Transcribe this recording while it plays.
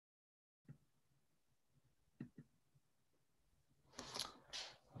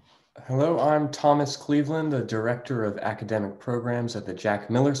Hello, I'm Thomas Cleveland, the Director of Academic Programs at the Jack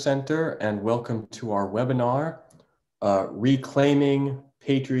Miller Center, and welcome to our webinar, Reclaiming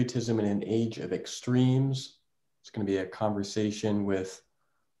Patriotism in an Age of Extremes. It's going to be a conversation with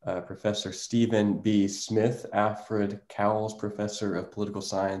Professor Stephen B. Smith, Alfred Cowles Professor of Political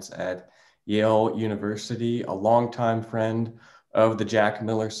Science at Yale University, a longtime friend of the Jack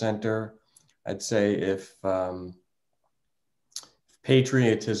Miller Center. I'd say if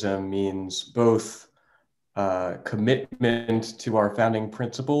patriotism means both commitment to our founding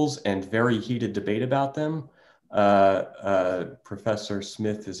principles and very heated debate about them, Professor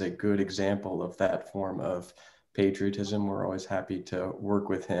Smith is a good example of that form of patriotism. We're always happy to work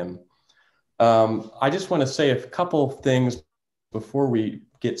with him. I just want to say a couple of things before we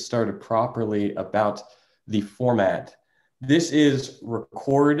get started properly about the format. This is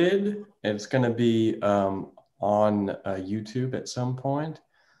recorded, and it's going to be on YouTube at some point.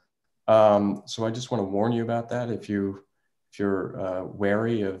 So I just want to warn you about that. If you're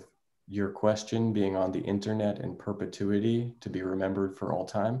wary of your question being on the internet in perpetuity to be remembered for all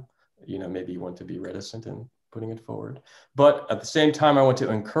time, maybe you want to be reticent in putting it forward. But at the same time, I want to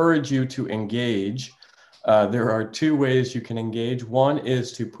encourage you to engage. There are two ways you can engage. One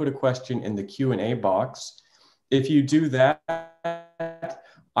is to put a question in the Q&A box. If you do that,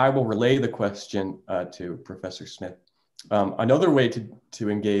 I will relay the question to Professor Smith. Another way to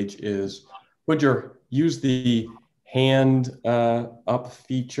engage is use the hand up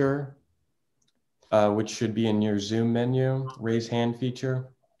feature, which should be in your Zoom menu, raise hand feature.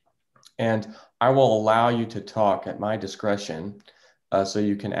 And I will allow you to talk at my discretion so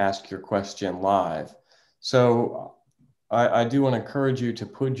you can ask your question live. So I do want to encourage you to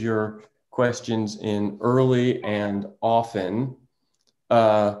put your questions in early and often.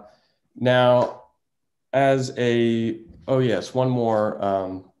 Now, as one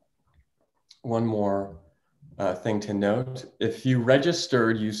more thing to note. If you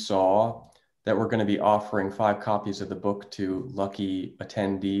registered, you saw that we're going to be offering 5 copies of the book to lucky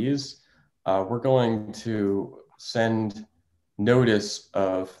attendees. We're going to send notice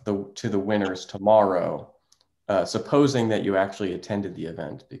to the winners tomorrow, supposing that you actually attended the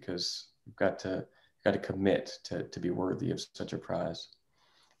event, because you've got to commit to be worthy of such a prize.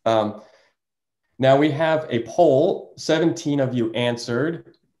 Now we have a poll. 17 of you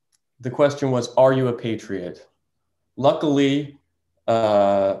answered. The question was, are you a patriot? Luckily,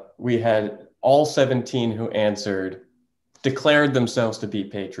 we had all 17 who answered declared themselves to be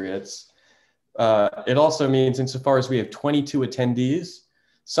patriots. It also means, insofar as we have 22 attendees,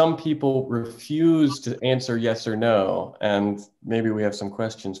 some people refuse to answer yes or no, and maybe we have some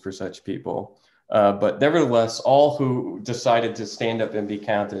questions for such people. But nevertheless, all who decided to stand up and be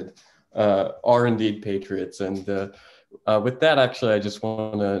counted are indeed patriots. And with that, actually, I just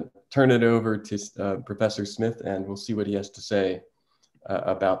want to turn it over to Professor Smith, and we'll see what he has to say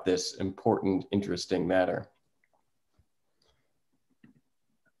about this important, interesting matter.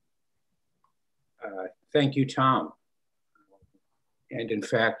 Thank you, Tom. And in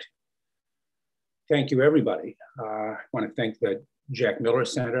fact, thank you, everybody. I want to thank the Jack Miller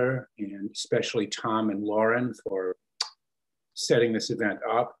Center, and especially Tom and Lauren, for setting this event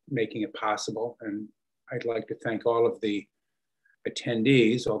up, making it possible. And I'd like to thank all of the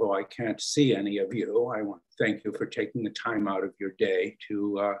attendees, although I can't see any of you. I want to thank you for taking the time out of your day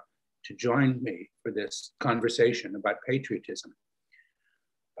to join me for this conversation about patriotism.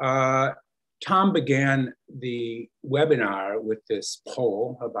 Tom began the webinar with this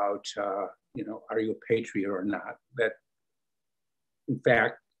poll about, are you a patriot or not? That, in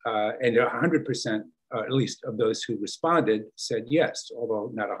fact, and 100%, at least of those who responded, said yes, although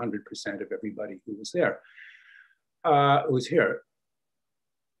not 100% of everybody who was there, was here.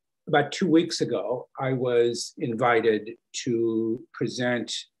 About 2 weeks ago, I was invited to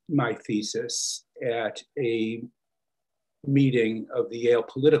present my thesis at a meeting of the Yale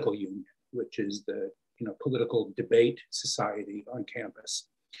Political Union, which is the political debate society on campus.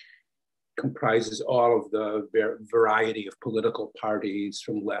 Comprises all of the variety of political parties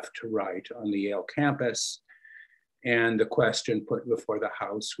from left to right on the Yale campus. And the question put before the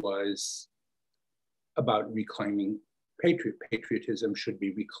House was about reclaiming patriotism should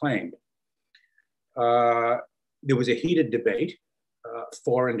be reclaimed. There was a heated debate,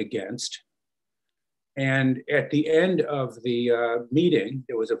 for and against. And at the end of the meeting,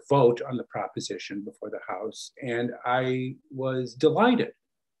 there was a vote on the proposition before the House, and I was delighted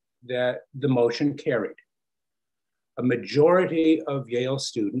that the motion carried. A majority of Yale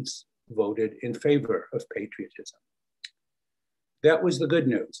students voted in favor of patriotism. That was the good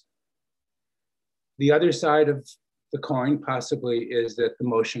news. The other side of the coin possibly is that the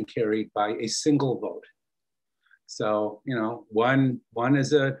motion carried by a single vote. So, you know, one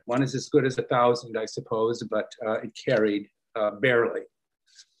is as good as 1,000, I suppose, but it carried barely.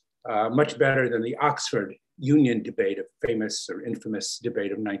 Much better than the Oxford Union debate, a famous or infamous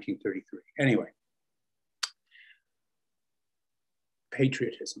debate of 1933. Anyway,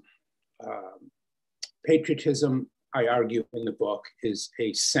 patriotism. Patriotism, I argue in the book, is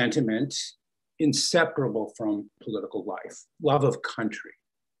a sentiment inseparable from political life. Love of country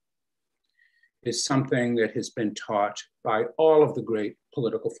is something that has been taught by all of the great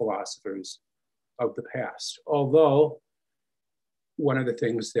political philosophers of the past. Although one of the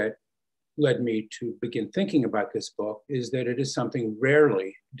things that led me to begin thinking about this book is that it is something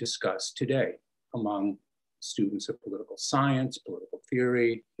rarely discussed today among students of political science, political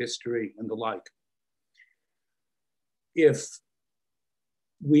theory, history, and the like. If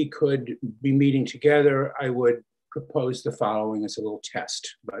we could be meeting together, I would propose the following as a little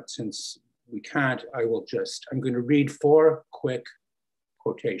test, but since we can't, I'm going to read 4 quick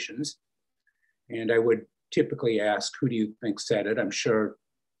quotations, and I would typically ask, who do you think said it? I'm sure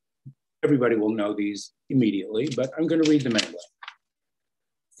everybody will know these immediately, but I'm going to read them anyway.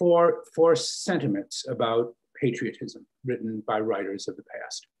 Four sentiments about patriotism written by writers of the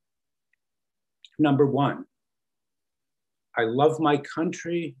past. Number 1, I love my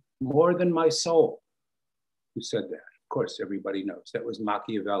country more than my soul. Who said that? Of course, everybody knows. That was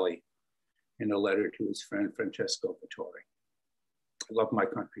Machiavelli in a letter to his friend Francesco Vittori. I love my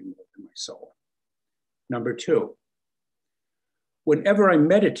country more than my soul. Number 2, whenever I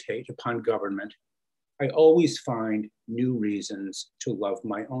meditate upon government, I always find new reasons to love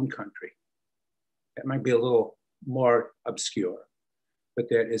my own country. That might be a little more obscure, but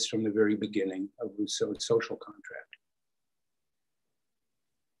that is from the very beginning of Rousseau's Social Contract.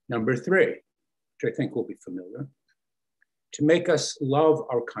 Number 3, which I think will be familiar, to make us love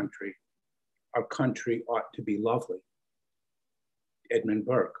our country ought to be lovely. Edmund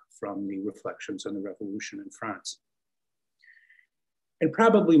Burke from the Reflections on the Revolution in France. And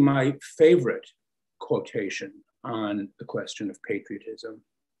probably my favorite quotation on the question of patriotism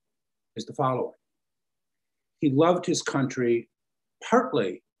is the following. He loved his country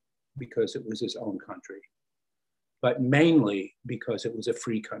partly because it was his own country, but mainly because it was a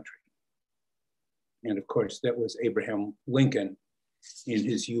free country. And of course, that was Abraham Lincoln in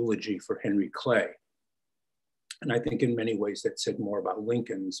his eulogy for Henry Clay. And I think in many ways that said more about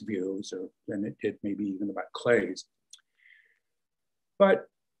Lincoln's views than it did maybe even about Clay's. But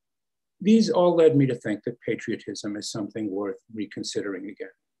these all led me to think that patriotism is something worth reconsidering again.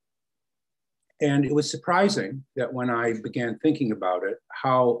 And it was surprising that when I began thinking about it,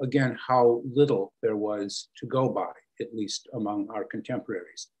 how little there was to go by, at least among our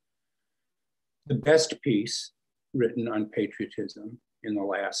contemporaries. The best piece written on patriotism in the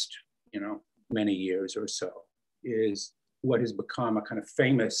last, many years or so is what has become a kind of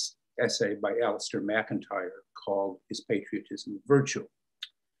famous essay by Alistair MacIntyre called Is Patriotism a Virtue?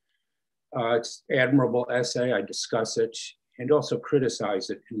 It's an admirable essay. I discuss it and also criticize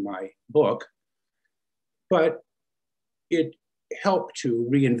it in my book, but it helped to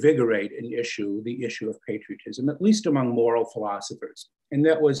reinvigorate the issue of patriotism, at least among moral philosophers. And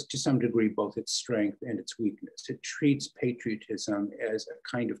that was to some degree both its strength and its weakness. It treats patriotism as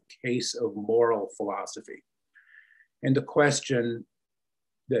a kind of case of moral philosophy. And the question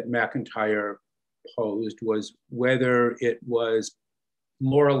that MacIntyre posed was whether it was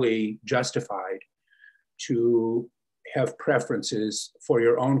morally justified to have preferences for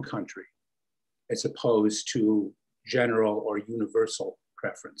your own country as opposed to general or universal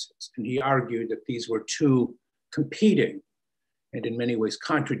preferences. And he argued that these were two competing and in many ways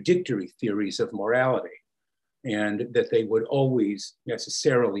contradictory theories of morality, and that they would always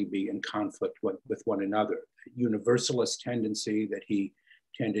necessarily be in conflict with one another. A universalist tendency that he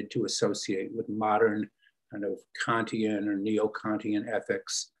tended to associate with modern kind of Kantian or neo-Kantian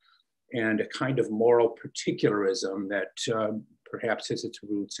ethics, and a kind of moral particularism that perhaps has its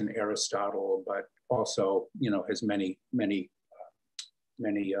roots in Aristotle, but also has many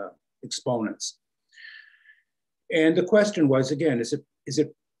exponents. And the question was, again, is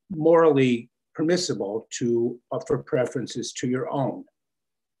it morally permissible to offer preferences to your own?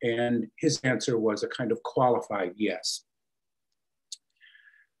 And his answer was a kind of qualified yes.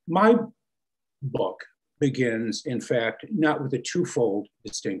 My book begins, in fact, not with a twofold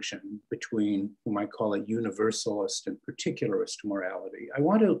distinction between whom I call a universalist and particularist morality. I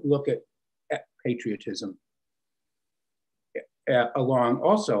want to look at patriotism along,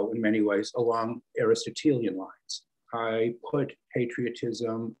 also in many ways, along Aristotelian lines. I put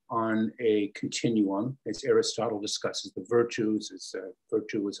patriotism on a continuum, as Aristotle discusses the virtues.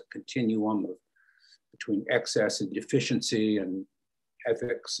 Virtue is a continuum between excess and deficiency, and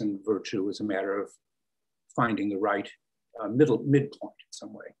ethics and virtue is a matter of finding the right midpoint in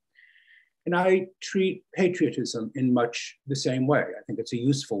some way. And I treat patriotism in much the same way. I think it's a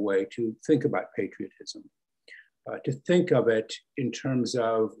useful way to think about patriotism, to think of it in terms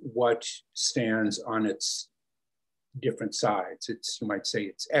of what stands on its different sides. You might say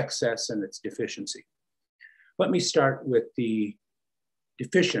it's excess and it's deficiency. Let me start with the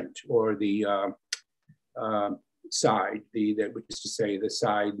deficient, or the side, which is to say the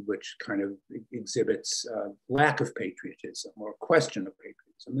side which kind of exhibits lack of patriotism or question of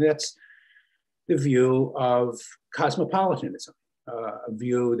patriotism. And that's the view of cosmopolitanism, a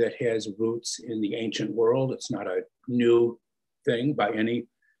view that has roots in the ancient world. It's not a new thing by any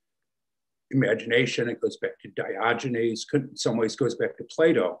imagination. It goes back to Diogenes, in some ways goes back to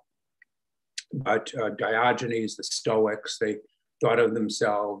Plato. But Diogenes, the Stoics, they thought of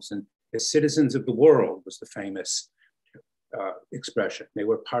themselves and as citizens of the world was the famous expression. They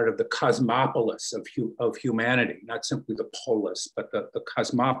were part of the cosmopolis of humanity, not simply the polis, but the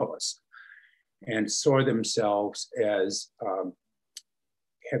cosmopolis, and saw themselves as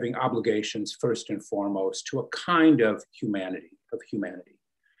having obligations first and foremost to a kind of humanity.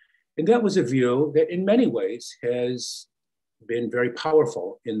 And that was a view that in many ways has been very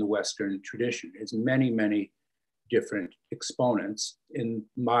powerful in the Western tradition. It has many, many different exponents in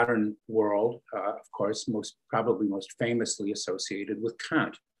modern world, of course, probably most famously associated with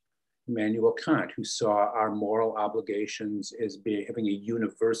Kant, Immanuel Kant, who saw our moral obligations as having a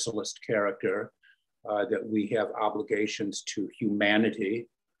universalist character, that we have obligations to humanity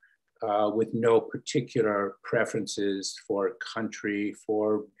with no particular preferences for country,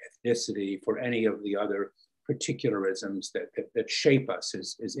 for ethnicity, for any of the other particularisms that shape us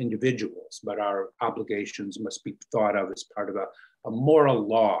as individuals, but our obligations must be thought of as part of a moral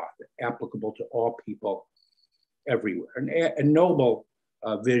law applicable to all people everywhere. A noble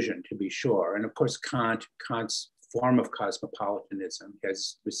vision, to be sure. And of course, Kant's form of cosmopolitanism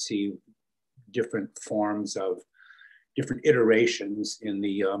has received different forms of different iterations in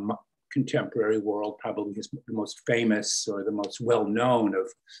the contemporary world. Probably the most famous or the most well-known of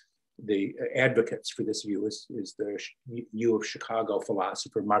the advocates for this view is the view of Chicago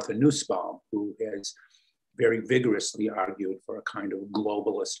philosopher Martha Nussbaum, who has very vigorously argued for a kind of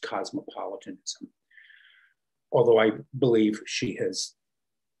globalist cosmopolitanism. Although I believe she has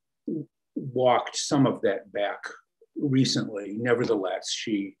walked some of that back recently, nevertheless,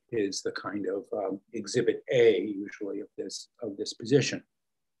 she is the kind of exhibit A, usually, of this position.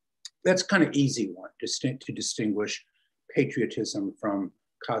 That's kind of easy one to distinguish patriotism from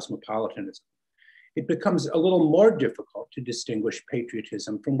cosmopolitanism. It becomes a little more difficult to distinguish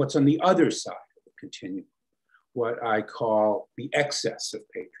patriotism from what's on the other side of the continuum, what I call the excess of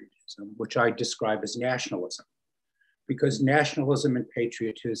patriotism, which I describe as nationalism, because nationalism and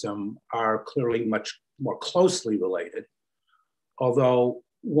patriotism are clearly much more closely related, although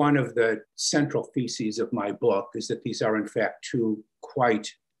one of the central theses of my book is that these are in fact two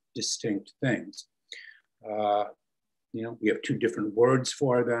quite distinct things. We have two different words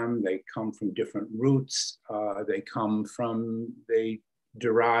for them. They come from different roots. They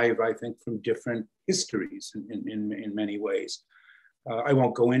derive, I think, from different histories in many ways. I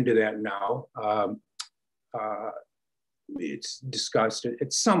won't go into that now. It's discussed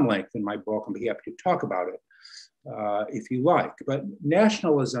at some length in my book. I'll be happy to talk about it if you like. But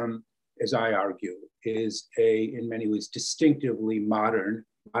nationalism, as I argue, is in many ways, distinctively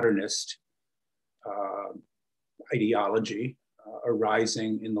modernist ideology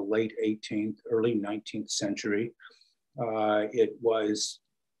arising in the late 18th, early 19th century. It was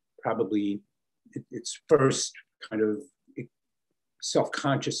probably its first kind of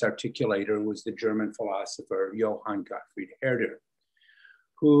self-conscious articulator was the German philosopher Johann Gottfried Herder,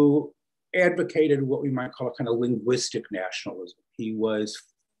 who advocated what we might call a kind of linguistic nationalism. He was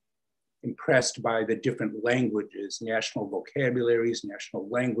impressed by the different languages, national vocabularies, national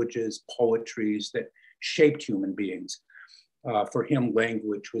languages, poetries that shaped human beings. For him,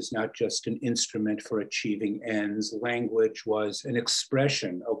 language was not just an instrument for achieving ends. Language was an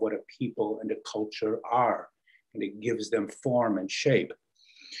expression of what a people and a culture are, and it gives them form and shape.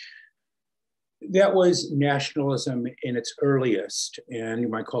 That was nationalism in its earliest, and you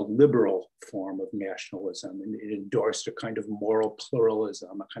might call liberal form of nationalism. And it endorsed a kind of moral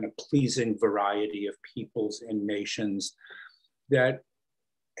pluralism, a kind of pleasing variety of peoples and nations that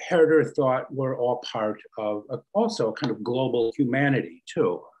Herder thought were all part of also a kind of global humanity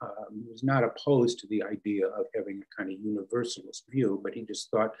too. He was not opposed to the idea of having a kind of universalist view, but he just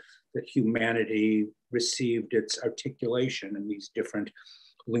thought that humanity received its articulation in these different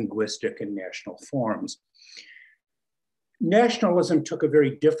linguistic and national forms. Nationalism took a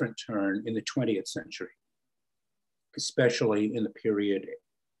very different turn in the 20th century, especially in the period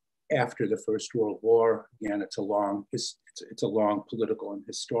after the First World War. Again, it's a long political and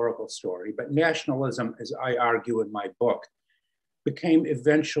historical story, but nationalism, as I argue in my book, became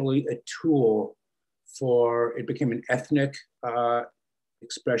eventually a tool it became an ethnic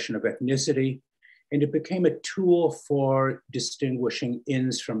expression of ethnicity, and it became a tool for distinguishing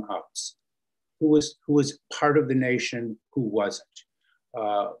ins from outs. Who was part of the nation, who wasn't,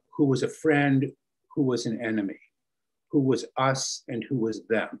 who was a friend, who was an enemy, who was us and who was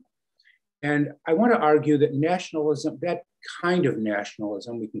them. And I want to argue that nationalism, that kind of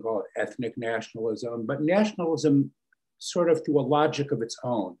nationalism, we can call it ethnic nationalism, but nationalism, sort of through a logic of its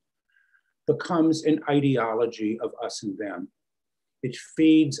own, becomes an ideology of us and them. It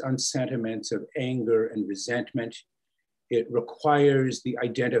feeds on sentiments of anger and resentment. It requires the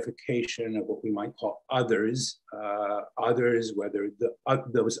identification of what we might call others, whether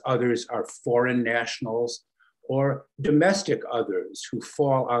those others are foreign nationals or domestic others who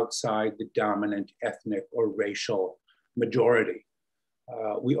fall outside the dominant ethnic or racial majority.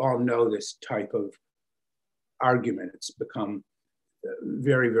 We all know this type of argument. It's become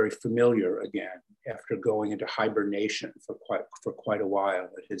very, very familiar again after going into hibernation for quite a while.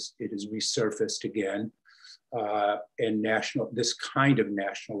 It has resurfaced again. And this kind of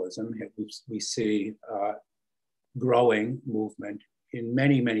nationalism, we see growing movement in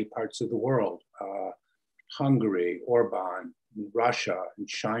many, many parts of the world. Hungary, Orban, in Russia, in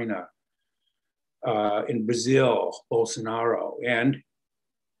China, in Brazil, Bolsonaro, and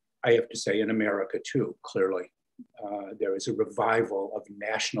I have to say in America too, clearly. There is a revival of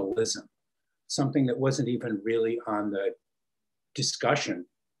nationalism, something that wasn't even really on the discussion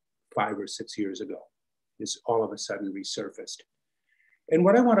 5 or 6 years ago, is all of a sudden resurfaced. And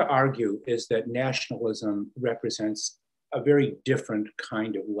what I want to argue is that nationalism represents a very different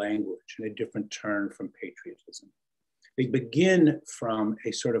kind of language and a different turn from patriotism. They begin from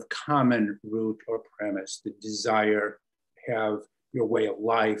a sort of common root or premise, the desire to have your way of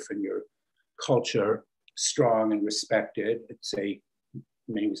life and your culture strong and respected. It's a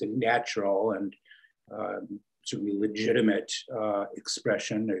natural and certainly legitimate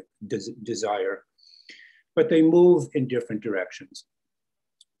expression or desire, but they move in different directions.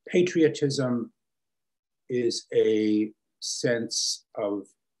 Patriotism is a sense of,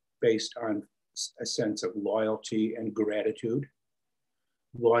 based on a sense of loyalty and gratitude,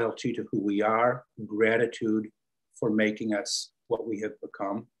 loyalty to who we are, gratitude for making us what we have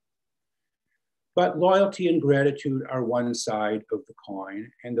become. But loyalty and gratitude are one side of the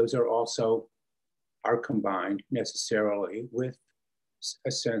coin, and those are combined necessarily with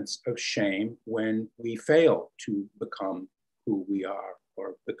a sense of shame when we fail to become who we are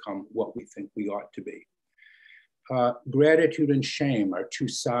or become what we think we ought to be. Gratitude and shame are two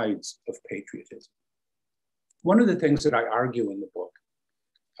sides of patriotism. One of the things that I argue in the book,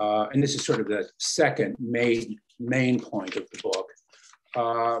 and this is sort of the second main point of the book,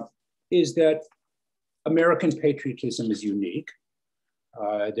 is that American patriotism is unique.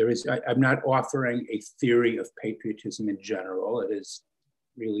 I'm not offering a theory of patriotism in general. It is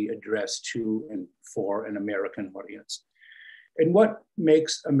really addressed to and for an American audience. And what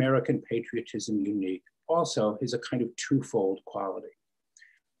makes American patriotism unique also is a kind of twofold quality.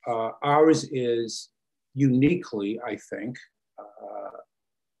 Ours is uniquely, I think,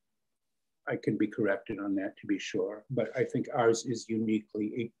 I can be corrected on that to be sure, but I think ours is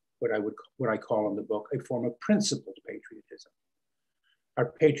uniquely what I call in the book a form of principled patriotism.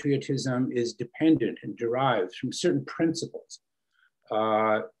 Our patriotism is dependent and derived from certain principles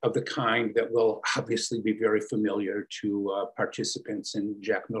of the kind that will obviously be very familiar to participants in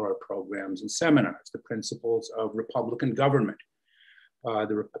Jack Miller programs and seminars, the principles of Republican government,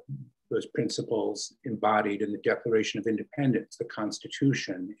 those principles embodied in the Declaration of Independence, the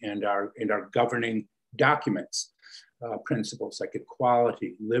Constitution, and our governing documents, principles like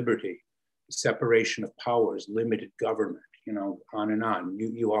equality, liberty, separation of powers, limited government, on and on.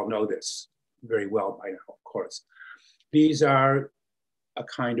 You all know this very well by now, of course. These are a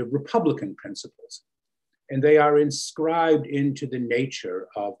kind of Republican principles, and they are inscribed into the nature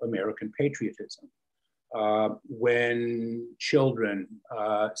of American patriotism. When children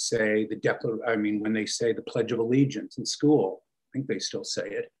say when they say the Pledge of Allegiance in school, I think they still say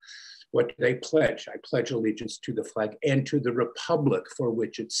it, What do they pledge? I pledge allegiance to the flag and to the republic for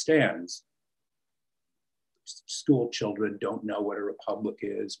which it stands. School children don't know what a republic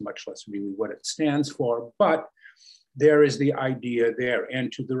is, much less really what it stands for, but there is the idea there,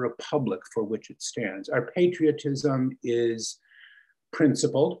 and to the republic for which it stands. Our patriotism is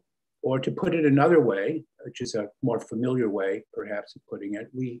principled, or to put it another way, which is a more familiar way, perhaps, of putting it,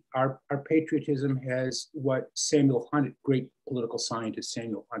 our patriotism has what Samuel Huntington, great political scientist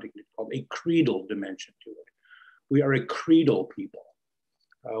Samuel Huntington, called a creedal dimension to it. We are a creedal people.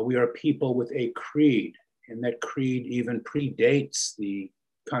 We are a people with a creed, and that creed even predates the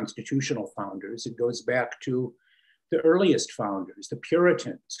constitutional founders. It goes back to the earliest founders, the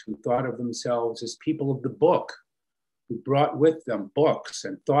Puritans, who thought of themselves as people of the book, who brought with them books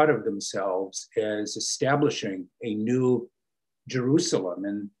and thought of themselves as establishing a new Jerusalem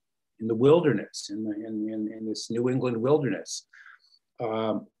in the wilderness, in this New England wilderness.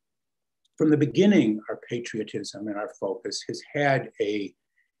 From the beginning, our patriotism and our focus has had a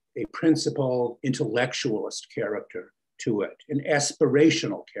principled intellectualist character to it, an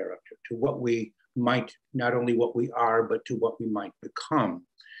aspirational character to what we might, not only what we are, but to what we might become.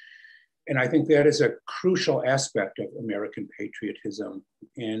 And I think that is a crucial aspect of American patriotism.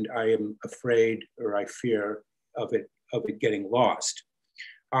 And I am afraid, or I fear of it getting lost.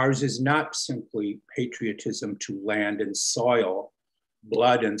 Ours is not simply patriotism to land and soil,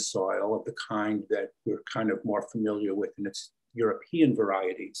 blood and soil of the kind that we're kind of more familiar with in its European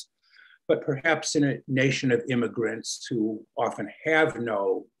varieties, but perhaps in a nation of immigrants who often have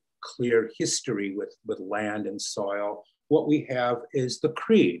no clear history with land and soil. What we have is the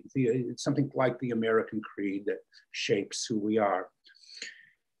creed, something like the American creed that shapes who we are.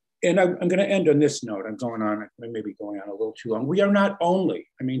 And I'm going to end on this note. I'm going on, I may be going on a little too long. We are not only,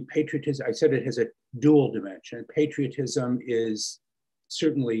 patriotism, I said it has a dual dimension. Patriotism is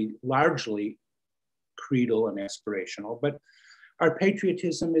certainly largely creedal and aspirational, but our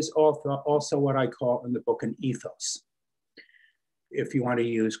patriotism is also what I call in the book an ethos. If you want to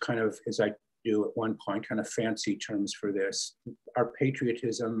use kind of, as I do at one point, kind of fancy terms for this, our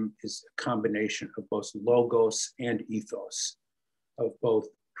patriotism is a combination of both logos and ethos, of both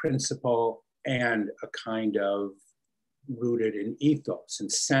principle and a kind of rooted in ethos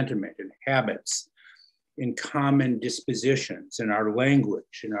and sentiment and habits, in common dispositions, in our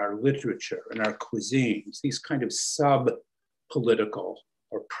language, in our literature, in our cuisines, these kind of sub-political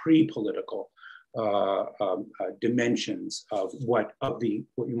or pre-political dimensions of what you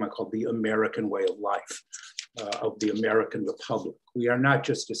might call the American way of life, of the American Republic. We are not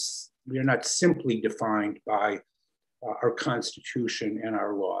simply defined by our Constitution and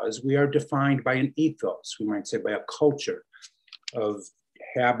our laws. We are defined by an ethos, we might say by a culture of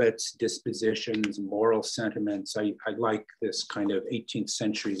habits, dispositions, moral sentiments. I like this kind of 18th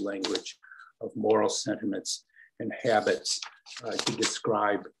century language of moral sentiments and habits to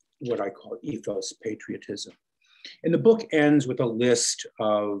describe what I call ethos patriotism. And the book ends with a list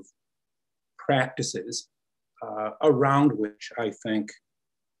of practices around which I think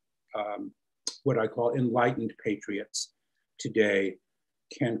what I call enlightened patriots today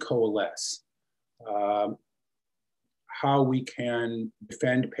can coalesce. How we can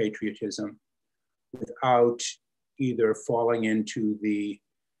defend patriotism without either falling into the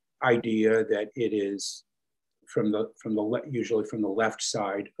idea that it is usually from the left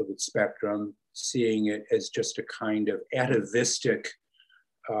side of the spectrum, seeing it as just a kind of atavistic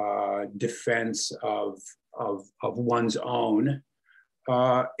defense of one's own,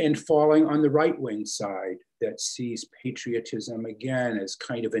 and falling on the right-wing side that sees patriotism again as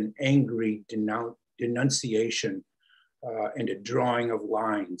kind of an angry denunciation and a drawing of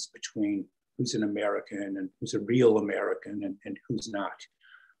lines between who's an American and who's a real American and who's not.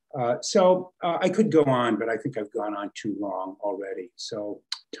 So I could go on, but I think I've gone on too long already. So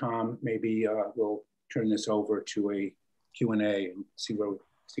Tom, maybe we'll turn this over to a Q&A and see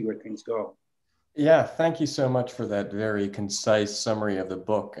where things go. Yeah, thank you so much for that very concise summary of the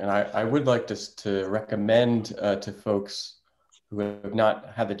book. And I would like to recommend to folks who have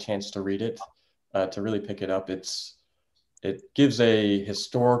not had the chance to read it, to really pick it up. It gives a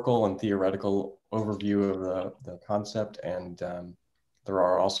historical and theoretical overview of the concept, and there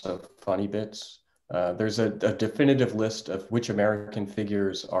are also funny bits. There's a definitive list of which American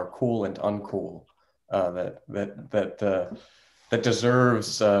figures are cool and uncool that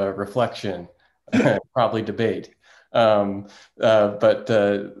deserves reflection, probably debate. But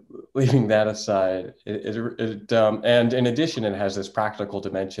leaving that aside, and in addition, it has this practical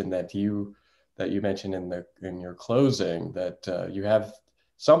dimension that you mentioned in your closing, that you have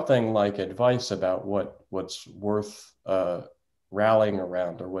something like advice about what's worth rallying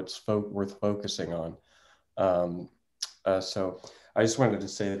around or what's worth focusing on. So I just wanted to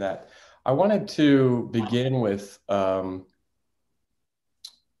say that. I wanted to begin with the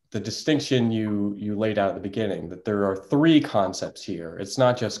distinction you laid out at the beginning, that there are three concepts here. It's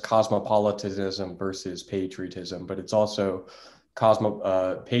not just cosmopolitanism versus patriotism, but it's also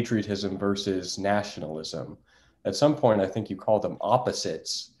patriotism versus nationalism. At some point, I think you called them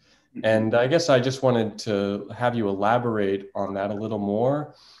opposites. And I guess I just wanted to have you elaborate on that a little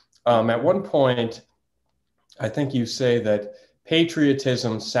more. At one point, I think you say that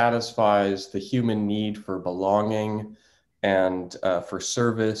patriotism satisfies the human need for belonging and for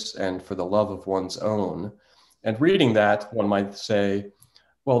service and for the love of one's own. And reading that, one might say,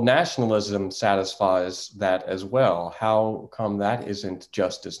 well, nationalism satisfies that as well. How come that isn't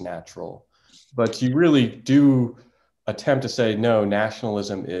just as natural? But you really do attempt to say, no,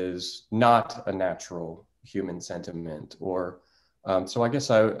 nationalism is not a natural human sentiment. Or so I guess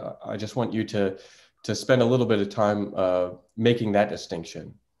I just want you to spend a little bit of time making that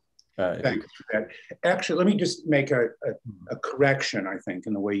distinction. Thanks for that. Actually, let me just make a correction, I think,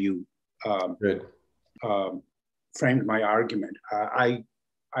 in the way you framed my argument.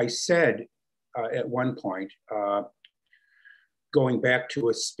 I said at one point, going back to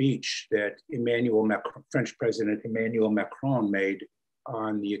a speech that French President Emmanuel Macron made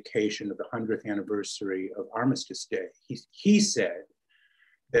on the occasion of the 100th anniversary of Armistice Day. He said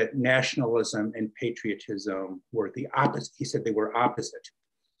that nationalism and patriotism were the opposite. He said they were opposite.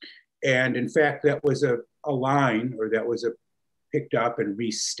 And in fact, that was a line, or that was picked up and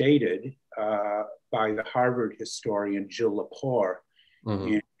restated by the Harvard historian Jill Lepore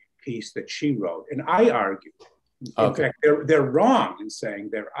in a piece that she wrote. And I argue, in fact, they're wrong in saying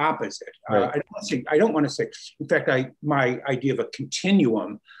they're opposite. Right. I don't want to say, in fact, my idea of a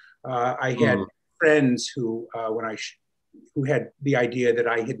continuum, I had friends who had the idea that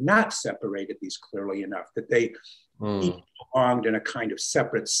I had not separated these clearly enough, that they each belonged in a kind of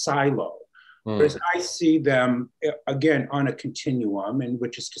separate silo. Whereas I see them, again, on a continuum, and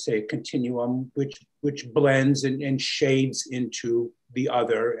which is to say a continuum which blends and shades into the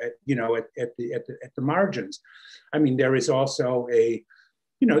other, at the margins. I mean, there is also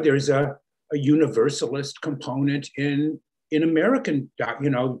there's a universalist component in American,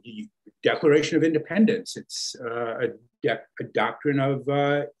 Declaration of Independence. It's a doctrine of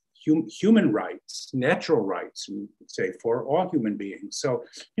human rights, natural rights, we would say, for all human beings. So,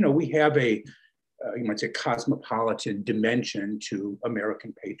 we have a, you might say, cosmopolitan dimension to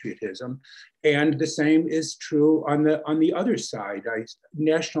American patriotism. And the same is true on the other side.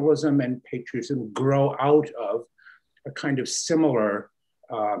 Nationalism and patriotism grow out of a kind of similar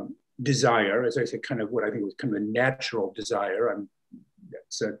desire, as I said, kind of what I think was kind of a natural desire.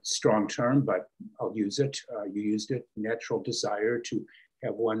 That's a strong term, but I'll use it. You used it, natural desire to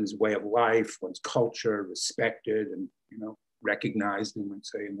have one's way of life, one's culture respected and, recognized, and would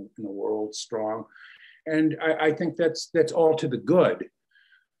say, in the world, strong. And I think that's all to the good.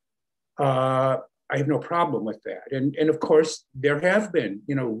 I have no problem with that. And of course, there have been,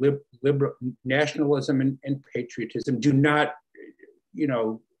 liberal nationalism and patriotism do not,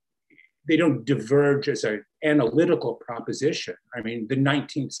 they don't diverge as an analytical proposition. I mean, the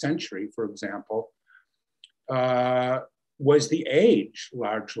 19th century, for example, was the age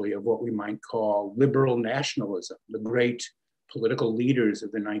largely of what we might call liberal nationalism. The great political leaders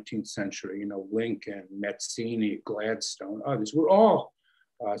of the 19th century, Lincoln, Mazzini, Gladstone, others, were all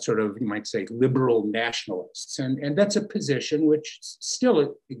sort of, you might say, liberal nationalists. And that's a position which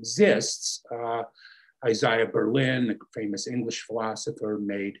still exists. Isaiah Berlin, the famous English philosopher,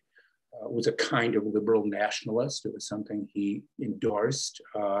 was a kind of liberal nationalist. It was something he endorsed.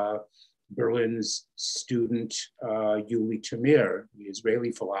 Berlin's student, Yuli Tamir, the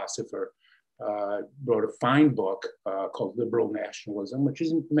Israeli philosopher, wrote a fine book called Liberal Nationalism, which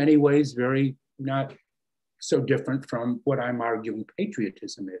is in many ways very not so different from what I'm arguing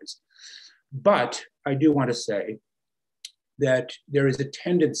patriotism is. But I do want to say that there is a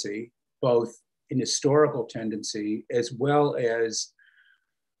tendency, both an historical tendency, as well as,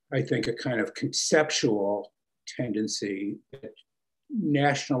 I think, a kind of conceptual tendency that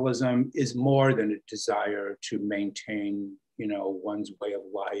nationalism is more than a desire to maintain, one's way of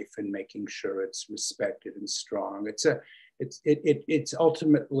life and making sure it's respected and strong. It's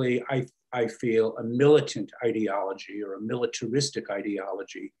ultimately, I feel, a militant ideology or a militaristic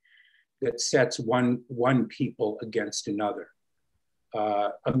ideology that sets one people against another.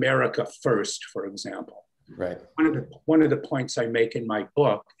 America first, for example. Right. One of the points I make in my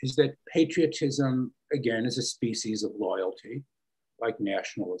book is that patriotism, again, is a species of loyalty. like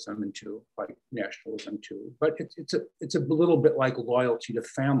nationalism too. But it's a little bit like loyalty to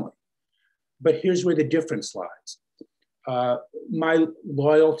family. But here's where the difference lies. My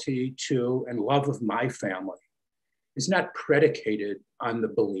loyalty to and love of my family is not predicated on the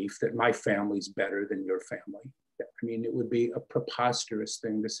belief that my family's better than your family. I mean, it would be a preposterous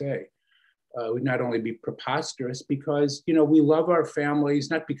thing to say. It would not only be preposterous because, you know, we love our families,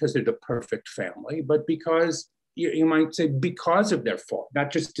 not because they're the perfect family, but because you might say because of their fault,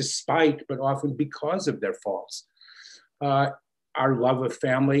 not just despite, but often because of their faults. Our love of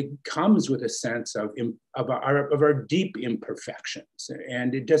family comes with a sense of our deep imperfections.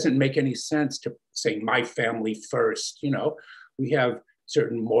 And it doesn't make any sense to say my family first. You know, we have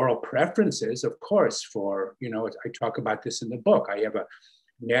certain moral preferences, of course, for, you know, I talk about this in the book. I have a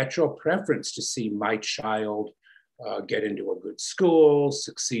natural preference to see my child get into a good school,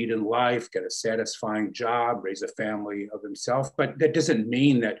 succeed in life, get a satisfying job, raise a family of himself. But that doesn't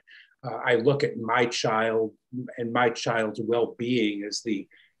mean that I look at my child and my child's well-being as the,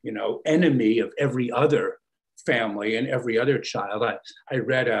 you know, enemy of every other family and every other child. I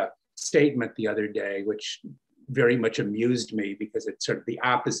read a statement the other day, which very much amused me because it's sort of the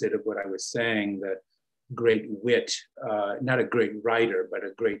opposite of what I was saying. The great wit, not a great writer, but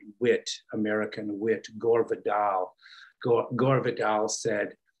a great wit, American wit, Gore Vidal. Gore Vidal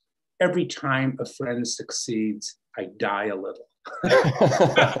said, "Every time a friend succeeds, I die a little."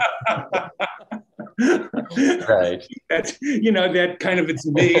 Right. That's, you know, that kind of, it's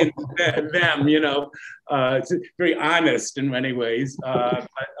me and them, you know. It's very honest in many ways, but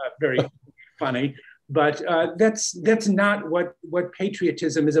very funny. But that's not what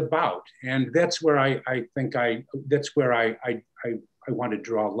patriotism is about, and that's where I want to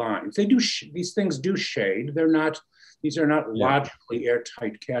draw lines. They do these things do shade. These are not logically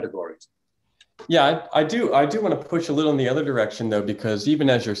airtight categories. Yeah, I do want to push a little in the other direction though, because even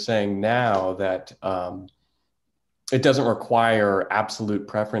as you're saying now that it doesn't require absolute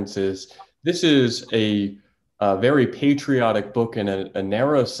preferences, this is a very patriotic book in a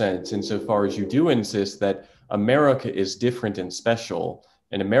narrow sense, insofar as you do insist that America is different and special,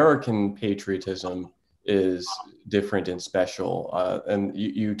 and American patriotism is different and special. And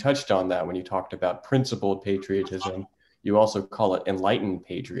you touched on that when you talked about principled patriotism. You also call it enlightened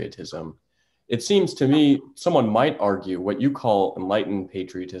patriotism. It seems to me someone might argue what you call enlightened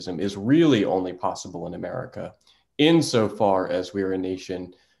patriotism is really only possible in America, insofar as we're a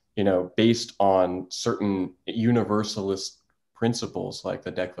nation, you know, based on certain universalist principles like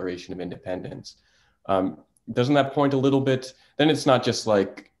the Declaration of Independence. Doesn't that point a little bit? Then it's not just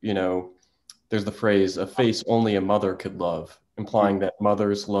like, you know, there's the phrase, a face only a mother could love, implying that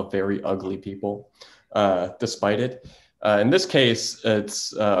mothers love very ugly people, despite it. In this case,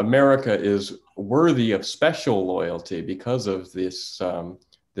 it's America is worthy of special loyalty because of this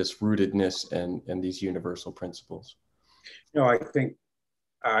this rootedness and these universal principles. No, I think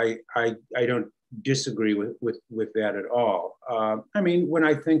I don't disagree with that at all. I mean, when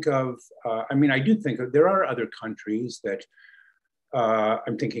I think of, I do think of, there are other countries that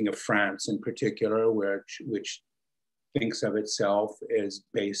I'm thinking of France in particular, which thinks of itself as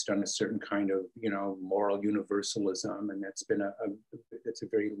based on a certain kind of, you know, moral universalism, and that's been it's a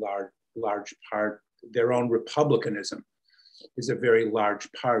very large part. Their own republicanism is a very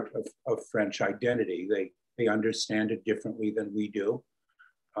large part of French identity. They understand it differently than we do.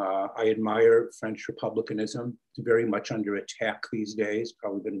 I admire French republicanism. It's very much under attack these days.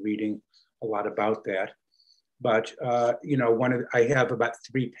 Probably been reading a lot about that. But you know, I have about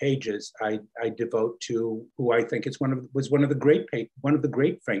 3 pages I devote to who I think was one of the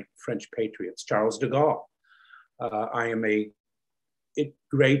great French patriots, Charles de Gaulle. I am a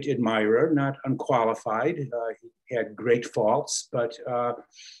great admirer, not unqualified. He had great faults, but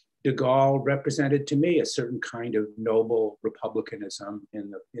de Gaulle represented to me a certain kind of noble republicanism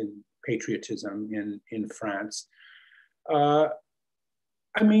in patriotism in France.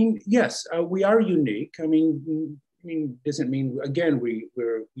 I mean, yes, we are unique. I mean, doesn't mean, again, we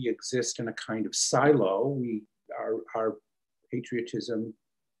exist in a kind of silo. Our patriotism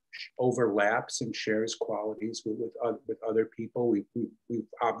overlaps and shares qualities with other people. We've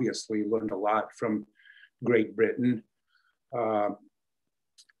obviously learned a lot from Great Britain.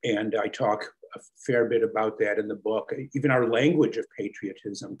 And I talk a fair bit about that in the book. Even our language of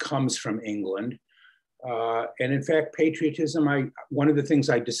patriotism comes from England. And in fact, patriotism, one of the things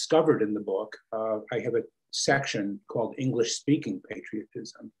I discovered in the book, I have a section called English-speaking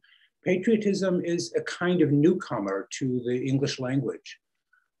patriotism. Patriotism is a kind of newcomer to the English language.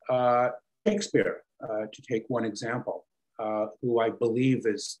 Shakespeare, to take one example, who I believe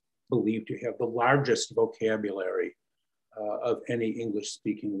is believed to have the largest vocabulary of any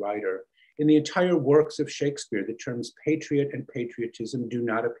English-speaking writer. In the entire works of Shakespeare, the terms patriot and patriotism do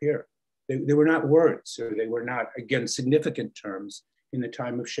not appear. They were not words, or they were not, again, significant terms in the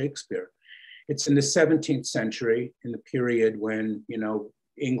time of Shakespeare. It's in the 17th century, in the period when, you know,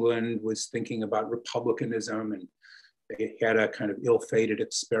 England was thinking about republicanism, and they had a kind of ill-fated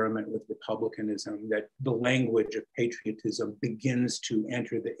experiment with republicanism, that the language of patriotism begins to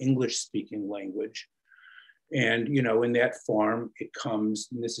enter the English-speaking language. And, you know, in that form, it comes,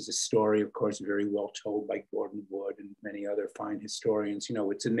 and this is a story, of course, very well told by Gordon Wood and many other fine historians. You know,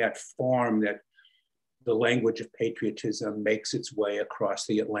 it's in that form that the language of patriotism makes its way across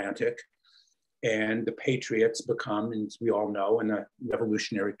the Atlantic. And the patriots become, as we all know, in the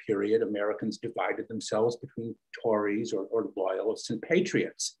revolutionary period, Americans divided themselves between Tories or loyalists and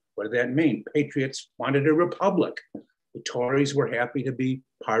patriots. What did that mean? Patriots wanted a republic. The Tories were happy to be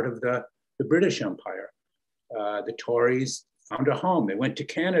part of the British Empire. The Tories found a home. They went to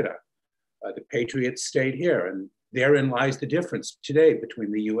Canada. The Patriots stayed here. And therein lies the difference today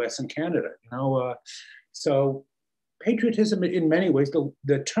between the US and Canada. You know, so patriotism, in many ways,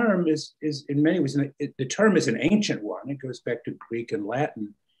 the term is in many ways, the term is an ancient one. It goes back to Greek and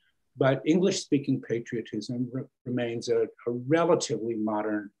Latin. But English-speaking patriotism remains a relatively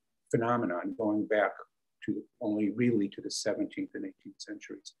modern phenomenon, going back to only really to the 17th and 18th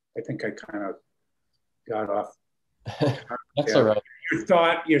centuries. I think I kind of got off. That's all right.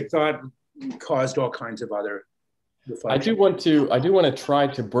 Your thought caused all kinds of other reflections. I do want to try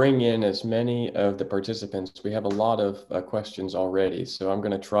to bring in as many of the participants. We have a lot of questions already, so I'm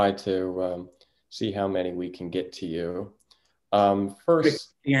going to try to see how many we can get to you.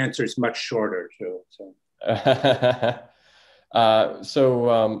 First, the answer is much shorter too.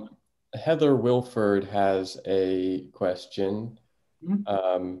 So, Heather Wilford has a question.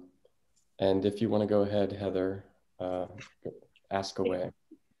 Mm-hmm. And if you want to go ahead, Heather, ask away.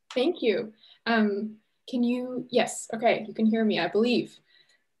 Thank you. Can you, yes, okay, you can hear me, I believe.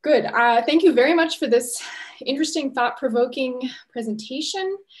 Good, thank you very much for this interesting, thought-provoking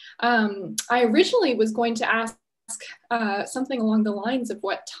presentation. I originally was going to ask something along the lines of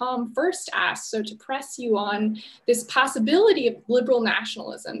what Tom first asked, so to press you on this possibility of liberal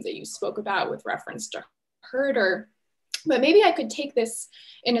nationalism that you spoke about with reference to Herder. But maybe I could take this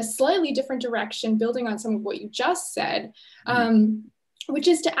in a slightly different direction, building on some of what you just said, which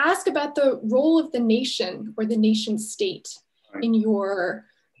is to ask about the role of the nation or the nation state in your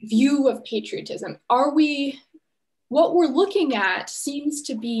view of patriotism. What we're looking at seems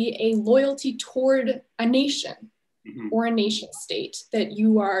to be a loyalty toward a nation or a nation state that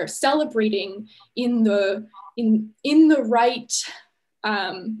you are celebrating in the right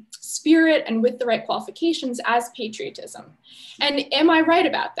spirit and with the right qualifications as patriotism. And am I right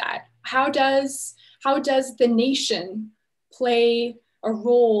about that? How does the nation play a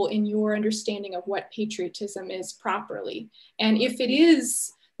role in your understanding of what patriotism is properly? And if it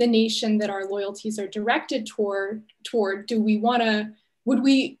is the nation that our loyalties are directed toward, would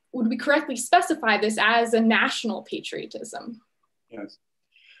we correctly specify this as a national patriotism?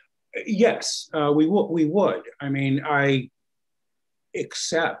 Yes, we would. I mean, I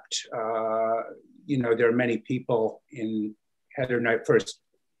accept, you know, there are many people in Heather. First,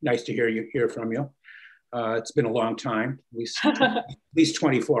 nice to hear from you. It's been a long time, at least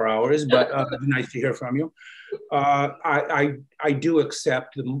 24 hours, but nice to hear from you. I do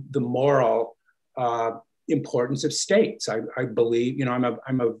accept the moral importance of states. I believe, you know,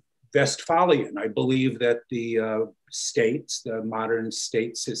 I'm a Westphalian. I believe that the states, the modern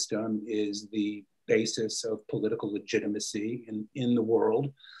state system, is the basis of political legitimacy in the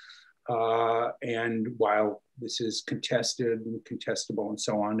world. And while this is contested and contestable and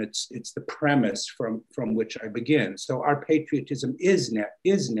so on, it's the premise from which I begin. So our patriotism is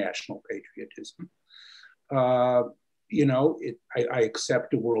national patriotism. You know, I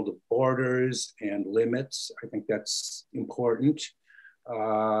accept a world of borders and limits. I think that's important.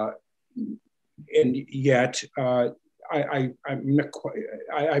 And yet, I'm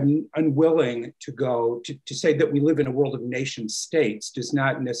unwilling to say that we live in a world of nation states does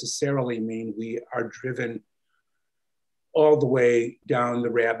not necessarily mean we are driven all the way down the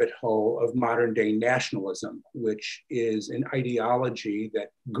rabbit hole of modern day nationalism, which is an ideology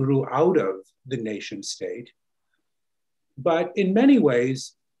that grew out of the nation state, but in many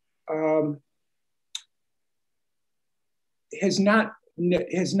ways has not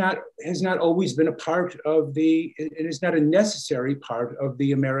always been a part of it is not a necessary part of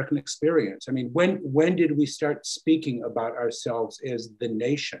the American experience. I mean, when did we start speaking about ourselves as the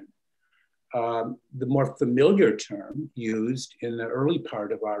nation? The more familiar term used in the early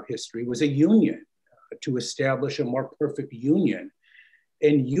part of our history was a union. to establish a more perfect union.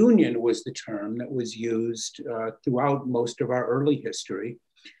 And union was the term that was used throughout most of our early history.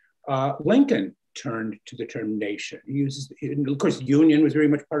 Lincoln turned to the term nation. He uses, and of course, union was very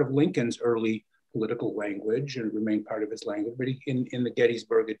much part of Lincoln's early political language and remained part of his language. But in the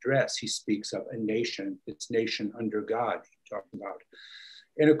Gettysburg Address, he speaks of a nation, its nation under God, he talked about.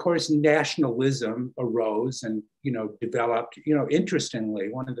 And of course, nationalism arose and, developed, interestingly,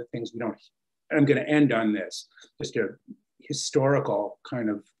 one of the things I'm going to end on this, just a historical kind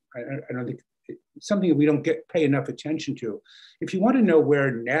of, I don't think, something that we don't pay enough attention to. If you want to know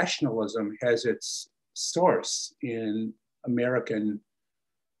where nationalism has its source in American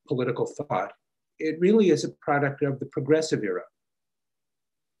political thought, it really is a product of the progressive era.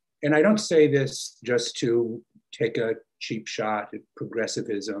 And I don't say this just to take a cheap shot at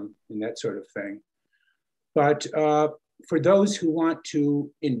progressivism and that sort of thing, but for those who want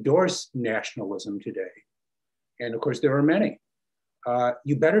to endorse nationalism today, and of course there are many,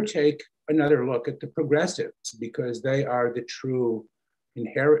 you better take another look at the progressives, because they are the true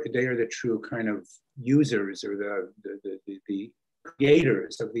kind of users, or the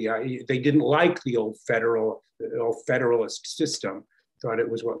creators of the, they didn't like the old federalist system, thought it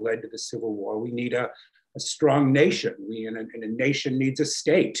was what led to the Civil War. We need a strong nation. And a nation needs a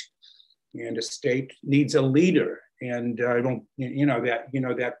state, and a state needs a leader. And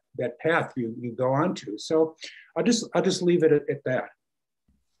that path you go on to. So I'll just leave it at that.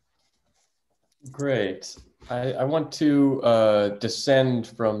 Great. I want to descend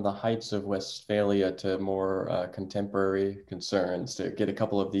from the heights of Westphalia to more contemporary concerns to get a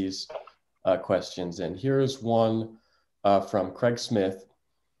couple of these questions in. Here's one from Craig Smith.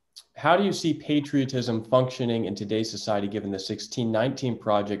 How do you see patriotism functioning in today's society, given the 1619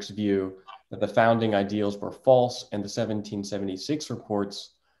 Project's view that the founding ideals were false and the 1776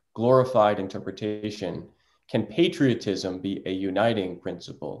 report's glorified interpretation? Can patriotism be a uniting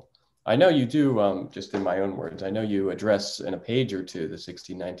principle? I know you do, just in my own words, I know you address in a page or two the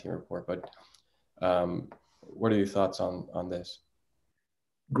 1619 report, but what are your thoughts on this?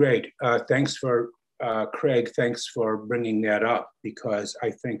 Great. Thanks for, Craig, thanks for bringing that up, because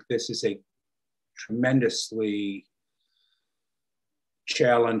I think this is a tremendously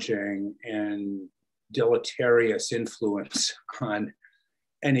challenging and deleterious influence on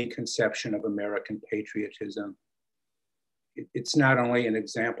any conception of American patriotism. It's not only an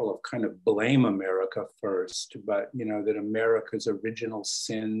example of kind of blame America first, but that America's original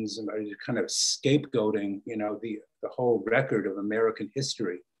sins and kind of scapegoating the whole record of American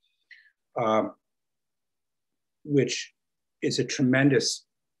history, which is a tremendous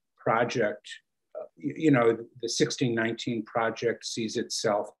project. The 1619 Project sees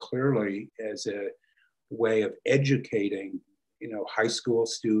itself clearly as a way of educating high school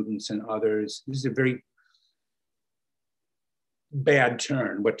students and others. This is a very bad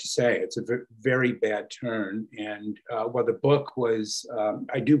turn, what to say. It's a very bad turn. And while the book was,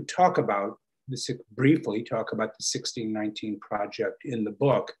 I do talk about this, briefly talk about the 1619 Project in the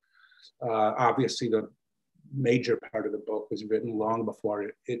book. Obviously, the major part of the book was written long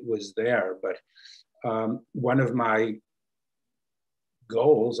before it was there. But one of my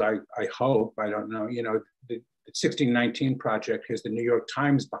goals, I hope, I don't know, the 1619 Project has the New York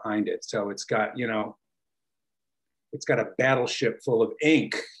Times behind it. So it's got, it's got a battleship full of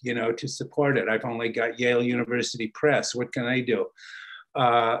ink, to support it. I've only got Yale University Press. What can I do?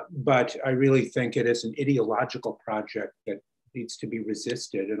 But I really think it is an ideological project that needs to be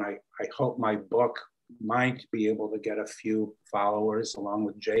resisted. And I hope my book might be able to get a few followers along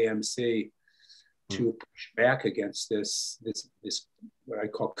with JMC to push back against this what I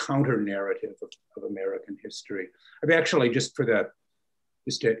call counter narrative of American history. I've actually, just to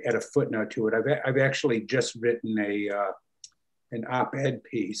add a footnote to it, I've actually just written an op-ed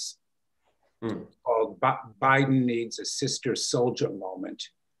piece called Biden Needs a Sister Soldier Moment.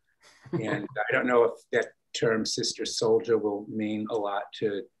 And I don't know if that term sister soldier will mean a lot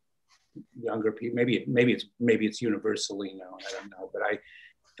to younger people. Maybe it's universally known, I don't know. But I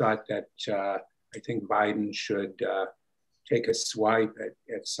thought that I think Biden should take a swipe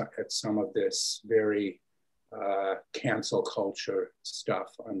at some of this very cancel culture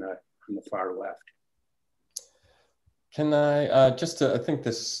stuff on the far left. Can I I think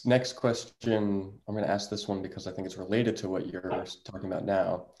this next question, I'm going to ask this one because I think it's related to what you're talking about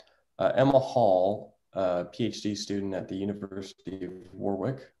now. Emma Hall, a PhD student at the University of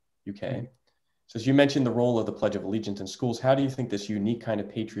Warwick, UK, says, you mentioned the role of the Pledge of Allegiance in schools. How do you think this unique kind of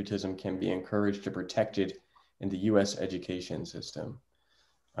patriotism can be encouraged or protected in the US education system?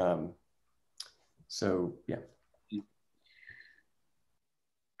 So, yeah.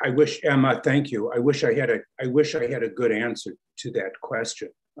 I wish, Emma, thank you. I wish I had a good answer to that question.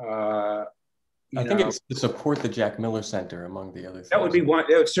 I think it's to support the Jack Miller Center, among the other things. That would be one.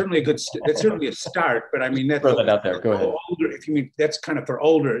 That's certainly a good. That's certainly a start. But I mean, that's throw that out there. Go ahead. Older, if you mean that's kind of for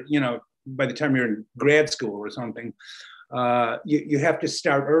older, by the time you're in grad school or something, you have to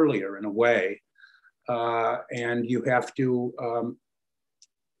start earlier in a way, and you have to,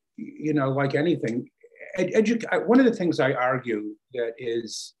 like anything, one of the things I argue that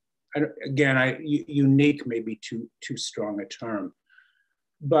is, again, unique may be too strong a term.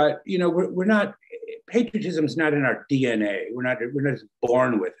 But we're not. Patriotism is not in our DNA. We're not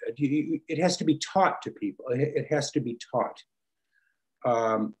born with it. It has to be taught to people. It has to be taught.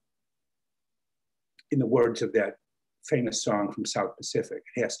 In the words of that famous song from South Pacific,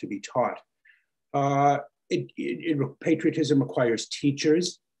 it has to be taught. Patriotism requires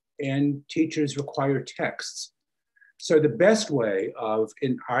teachers, and teachers require texts. So the best way I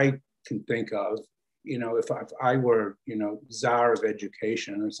can think of, if I were, czar of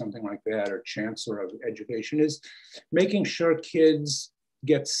education or something like that, or chancellor of education, is making sure kids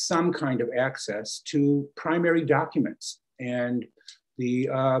get some kind of access to primary documents and the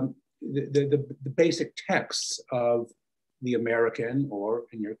basic texts of the American, or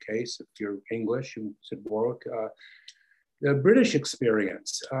in your case, if you're English, you said Warwick, the British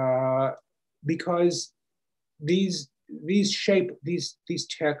experience, because these shape these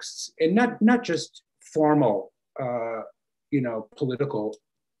texts, and not just formal, political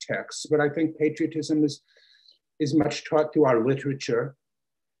texts, but I think patriotism is much taught through our literature,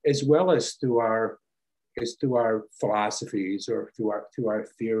 as well as through our philosophies or through our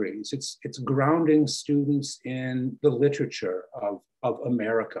theories. It's grounding students in the literature of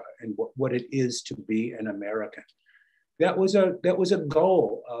America and what it is to be an American. That was a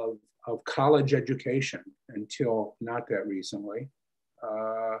goal of college education until not that recently,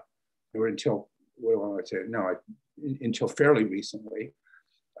 or until until fairly recently,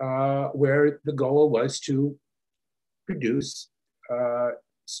 where the goal was to produce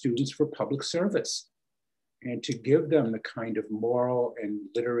students for public service and to give them the kind of moral and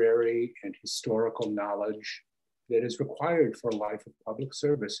literary and historical knowledge that is required for a life of public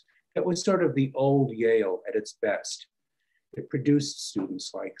service. That was sort of the old Yale at its best. It produced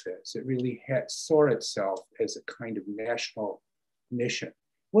students like this. It really saw itself as a kind of national mission. It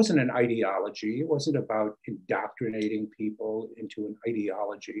wasn't an ideology. It wasn't about indoctrinating people into an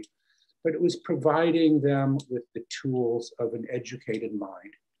ideology, but it was providing them with the tools of an educated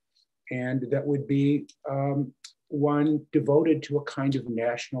mind. And that would be one devoted to a kind of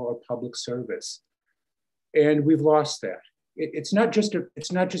national or public service. And we've lost that. It's not just a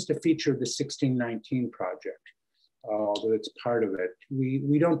feature of the 1619 project, although it's part of it.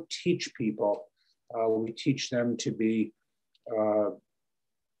 We don't teach people. We teach them to be.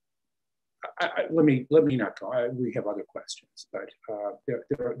 Let me not go. We have other questions, but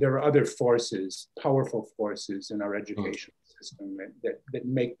there are other forces, powerful forces in our education system that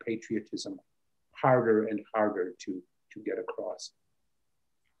make patriotism harder and harder to get across.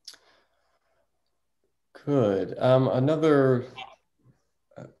 Good. Another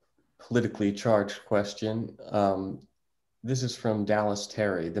politically charged question. This is from Dallas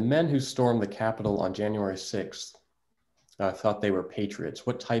Terry. The men who stormed the Capitol on January 6th thought they were patriots.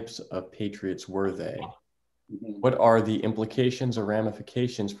 What types of patriots were they? What are the implications or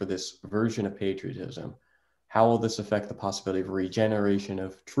ramifications for this version of patriotism? How will this affect the possibility of regeneration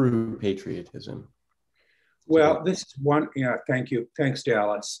of true patriotism? Well, this is one, thank you. Thanks,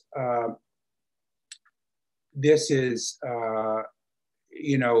 Dallas. This is, I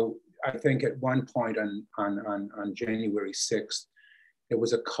think at one point on January 6th, there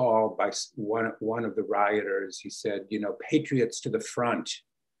was a call by one of the rioters. He said, patriots to the front.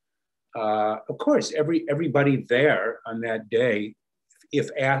 Of course, everybody there on that day, if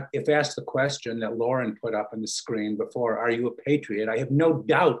asked the question that Lauren put up on the screen before, are you a patriot? I have no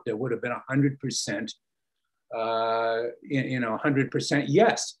doubt there would have been 100%, 100%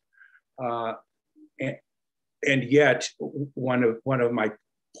 yes. And yet, one of my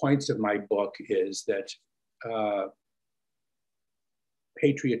points of my book is that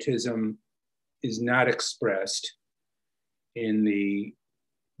patriotism is not expressed in the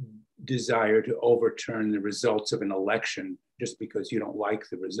desire to overturn the results of an election just because you don't like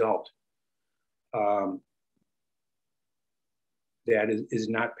the result. That is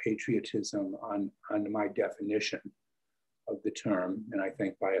not patriotism on my definition of the term, and I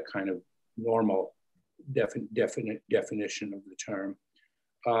think by a kind of normal definite definition of the term.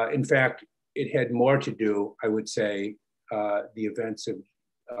 In fact, it had more to do, I would say, the events of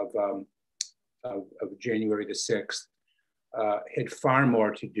January the 6th had far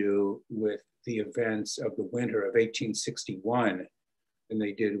more to do with the events of the winter of 1861 than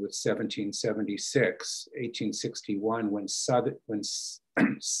they did with 1776. 1861, when 7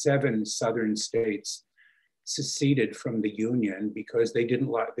 southern states seceded from the Union because they didn't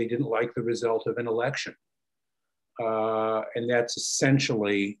like the result of an election. And that's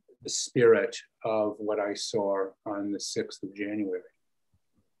essentially the spirit of what I saw on the 6th of January.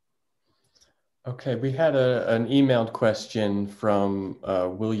 Okay, we had an emailed question from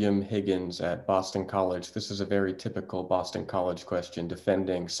William Higgins at Boston College. This is a very typical Boston College question,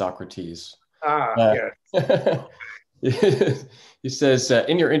 defending Socrates. Yes. He says,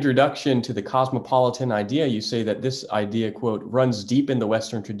 in your introduction to the cosmopolitan idea, you say that this idea, quote, runs deep in the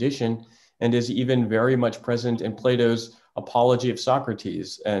Western tradition and is even very much present in Plato's Apology of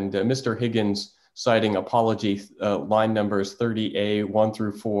Socrates. And Mr. Higgins, citing Apology line numbers 30A 1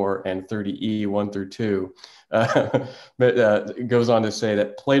 through 4 and 30E 1 through 2, goes on to say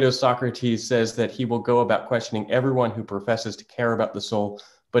that Plato's Socrates says that he will go about questioning everyone who professes to care about the soul,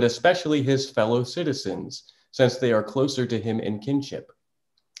 but especially his fellow citizens, since they are closer to him in kinship.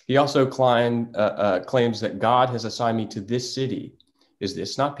 He also claims that God has assigned me to this city. Is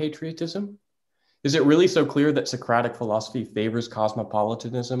this not patriotism? Is it really so clear that Socratic philosophy favors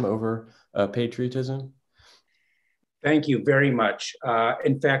cosmopolitanism over patriotism? Thank you very much.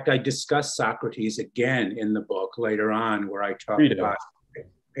 In fact, I discuss Socrates again in the book later on, where I talk about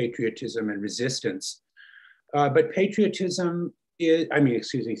patriotism and resistance. But patriotism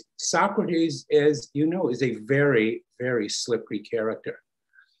Socrates, as you know, is a very, very slippery character.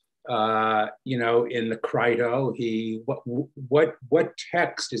 In the Crito, what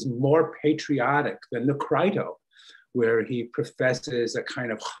text is more patriotic than the Crito, where he professes a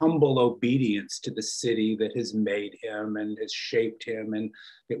kind of humble obedience to the city that has made him and has shaped him, and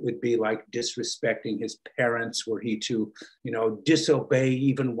it would be like disrespecting his parents were he to, disobey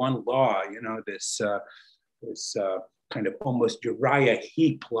even one law. This kind of almost Uriah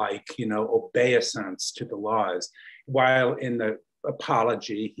Heep-like, obeisance to the laws, while in the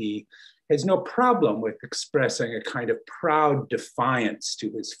Apology, he has no problem with expressing a kind of proud defiance to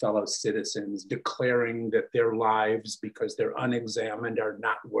his fellow citizens, declaring that their lives, because they're unexamined, are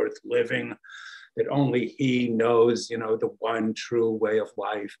not worth living, that only he knows, the one true way of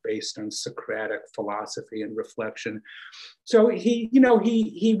life based on Socratic philosophy and reflection. So he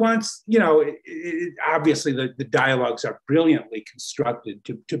wants, obviously the dialogues are brilliantly constructed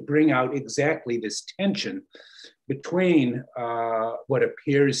to bring out exactly this tension between what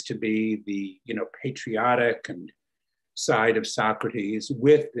appears to be the patriotic and side of Socrates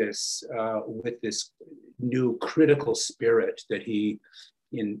with this new critical spirit that he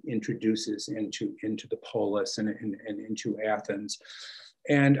introduces into the polis and into Athens.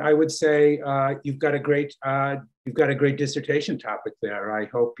 And I would say you've got a great dissertation topic there. I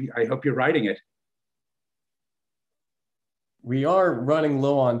hope you're writing it. We are running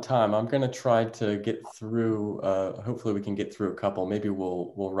low on time. I'm going to try to get through. Hopefully, we can get through a couple. Maybe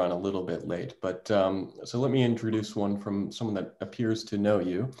we'll run a little bit late. But so let me introduce one from someone that appears to know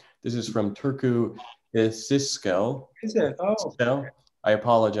you. This is from Turku Siskel. Is it? Oh. Siskel. I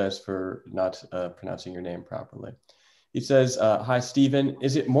apologize for not pronouncing your name properly. He says, "Hi, Stephen.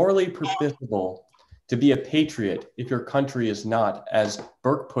 Is it morally permissible to be a patriot if your country is not, as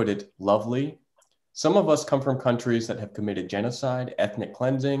Burke put it, lovely? Some of us come from countries that have committed genocide, ethnic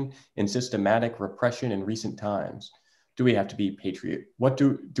cleansing, and systematic repression in recent times. Do we have to be patriot?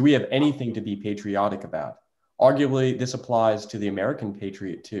 Do we have anything to be patriotic about? Arguably, this applies to the American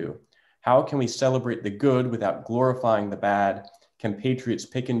patriot too. How can we celebrate the good without glorifying the bad? Can patriots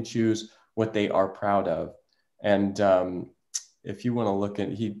pick and choose what they are proud of?" And if you want to look at,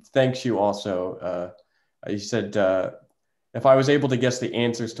 he thanks you also. He said, if I was able to guess the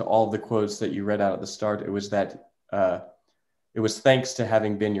answers to all of the quotes that you read out at the start, it was that it was thanks to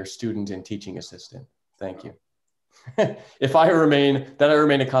having been your student and teaching assistant. Thank you. If I remain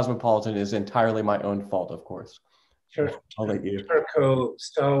a cosmopolitan is entirely my own fault, of course. Sure. I'll let you. Turku,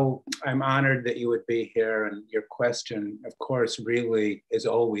 so I'm honored that you would be here, and your question, of course, really, as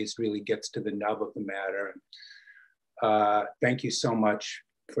always, really gets to the nub of the matter. Thank you so much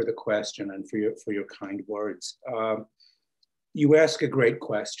for the question and for your kind words. You ask a great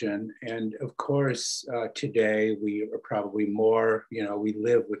question, and of course, today we are probably more, we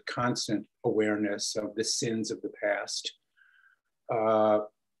live with constant awareness of the sins of the past, are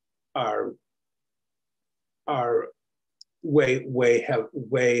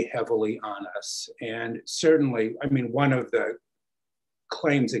weigh heavily on us. And certainly, I mean, one of the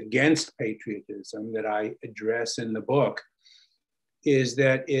claims against patriotism that I address in the book is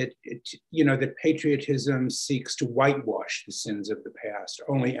that that patriotism seeks to whitewash the sins of the past,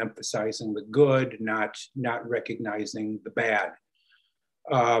 only emphasizing the good, not recognizing the bad.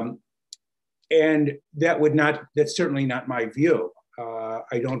 And that's certainly not my view.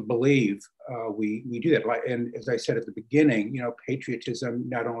 I don't believe we do that. And as I said at the beginning, patriotism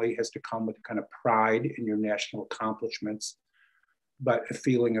not only has to come with a kind of pride in your national accomplishments, but a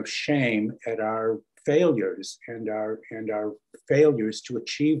feeling of shame at our failures and our failures to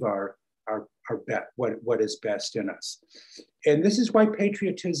achieve what is best in us. And this is why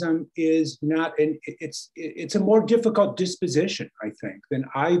patriotism is not, it's a more difficult disposition, I think, than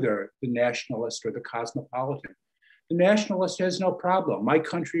either the nationalist or the cosmopolitan. The nationalist has no problem. My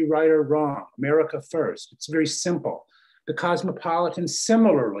country, right or wrong, America first. It's very simple. The cosmopolitan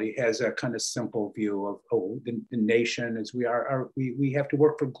similarly has a kind of simple view of the nation as we have to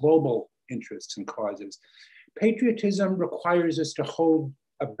work for global interests and causes. Patriotism requires us to hold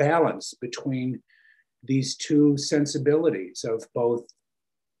a balance between these two sensibilities of both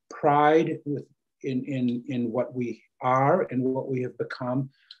pride in what we are and what we have become,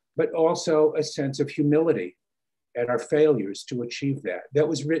 but also a sense of humility at our failures to achieve that. That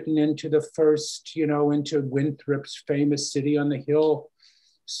was written into the first, into Winthrop's famous City on the Hill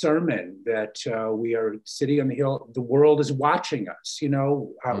sermon, that we are City on the Hill, the world is watching us,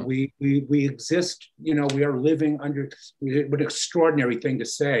 we exist, we are living under, what an extraordinary thing to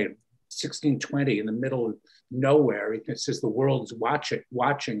say, 1620 in the middle of nowhere, it says the world is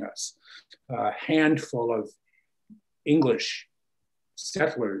watching us. A handful of English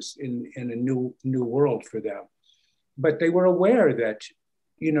settlers in a new world for them. But they were aware that,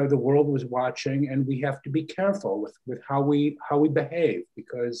 the world was watching, and we have to be careful with how we behave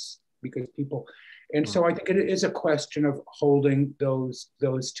because people, and so I think it is a question of holding those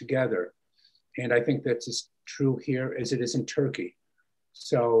together. And I think that's as true here as it is in Turkey.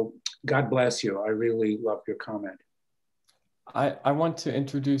 So God bless you. I really loved your comment. I want to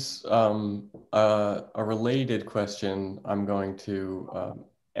introduce a related question. I'm going to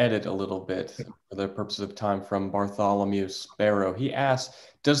edit a little bit for the purposes of time, from Bartholomew Sparrow. He asks,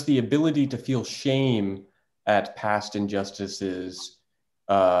 does the ability to feel shame at past injustices,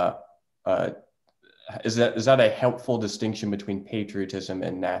 is that a helpful distinction between patriotism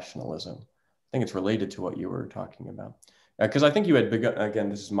and nationalism? I think it's related to what you were talking about. Because I think you had begun, again,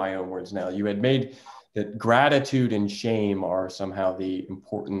 this is my own words now, you had made that gratitude and shame are somehow the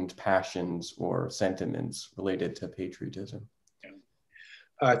important passions or sentiments related to patriotism.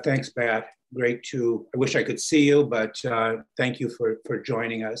 Thanks, Pat. I wish I could see you, but thank you for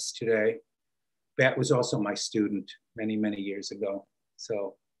joining us today. Pat was also my student many, many years ago.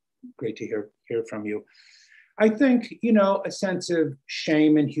 So great to hear from you. I think, a sense of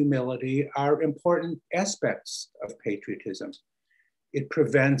shame and humility are important aspects of patriotism. It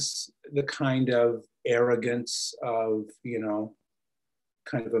prevents the kind of arrogance of,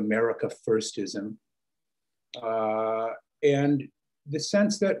 kind of America firstism. And the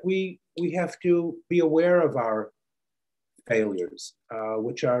sense that we have to be aware of our failures,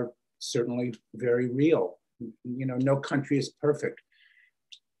 which are certainly very real. No country is perfect.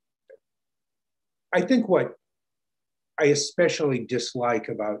 I think what I especially dislike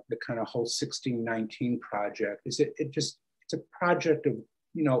about the kind of whole 1619 project is it's a project of,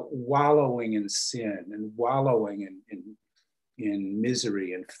 wallowing in sin and wallowing in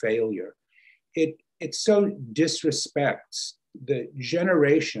misery and failure. It so disrespects the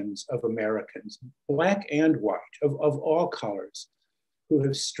generations of Americans, Black and white, of all colors, who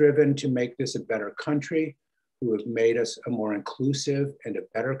have striven to make this a better country, who have made us a more inclusive and a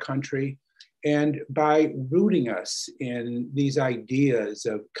better country. And by rooting us in these ideas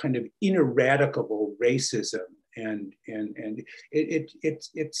of kind of ineradicable racism, and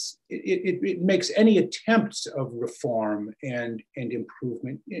it makes any attempts of reform and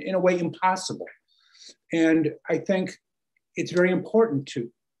improvement in a way impossible. And I think it's very important to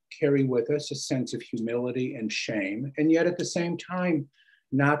carry with us a sense of humility and shame, and yet at the same time,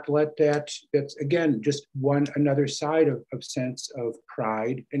 not let that's again, just another side of sense of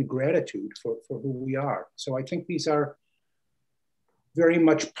pride and gratitude for who we are. So I think these are very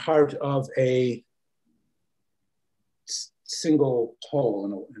much part of a single whole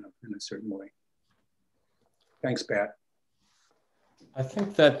in a certain way. Thanks, Pat. I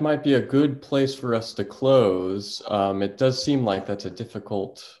think that might be a good place for us to close. It does seem like that's a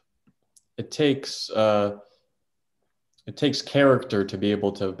difficult, it takes character to be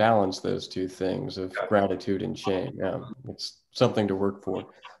able to balance those two things of gratitude and shame. It's something to work for.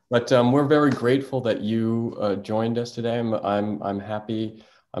 But we're very grateful that you joined us today. I'm happy.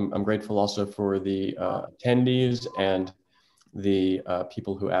 I'm grateful also for the attendees, and the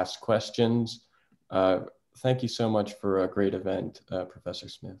people who asked questions. Thank you so much for a great event, Professor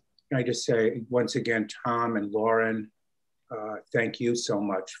Smith. Can I just say once again, Tom and Lauren, thank you so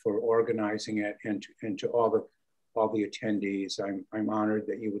much for organizing it, and to all the attendees. I'm honored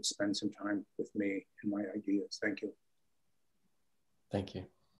that you would spend some time with me and my ideas. Thank you. Thank you.